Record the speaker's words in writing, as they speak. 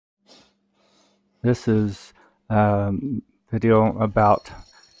This is a video about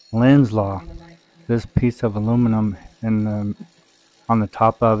Lenz law. This piece of aluminum on the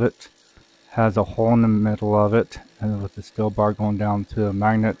top of it has a hole in the middle of it, and with the steel bar going down to a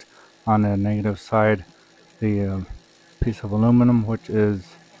magnet on the negative side. The piece of aluminum, which is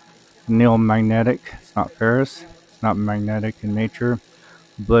neomagnetic, it's not ferrous, it's not magnetic in nature,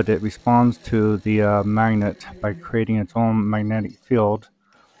 but it responds to the magnet by creating its own magnetic field,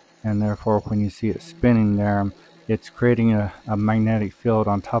 and therefore when you see it spinning there, it's creating a magnetic field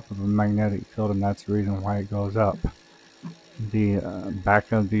on top of a magnetic field, and that's the reason why it goes up. The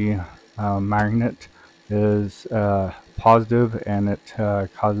back of the magnet is positive, and it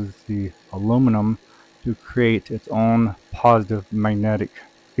causes the aluminum to create its own positive magnetic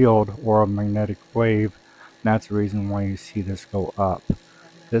field or a magnetic wave. And that's the reason why you see this go up.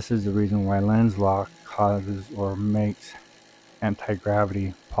 This is the reason why Lenz law causes or makes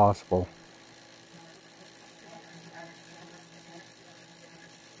anti-gravity possible.